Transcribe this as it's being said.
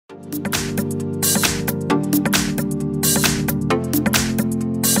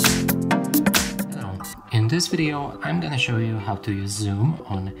In this video, I'm gonna show you how to use Zoom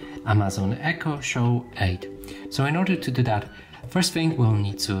on Amazon Echo Show 8. So in order to do that, first thing we'll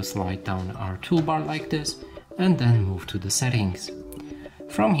need to slide down our toolbar like this and then move to the settings.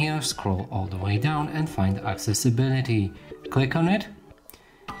 From here, scroll all the way down and find accessibility. Click on it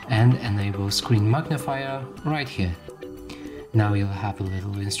and enable screen magnifier right here. Now you'll have a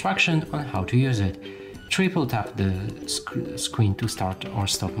little instruction on how to use it. Triple tap the screen to start or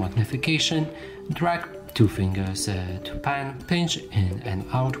stop magnification, drag 2 fingers to pan, pinch in and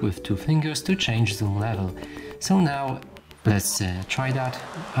out with 2 fingers to change zoom level. So now let's try that.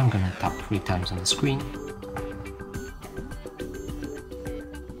 I'm gonna tap 3 times on the screen.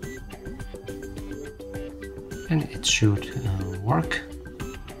 And it should work.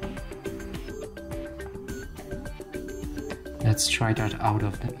 Let's try that out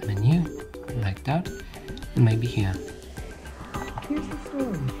of the menu, like that. Maybe here. Here's the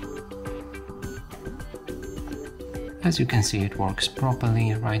story. As you can see, it works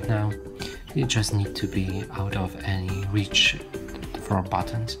properly right now. You just need to be out of any reach for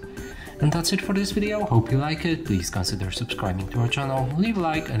buttons. And that's it for this video. Hope you like it. Please consider subscribing to our channel, leave a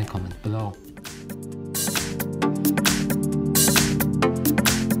like and a comment below.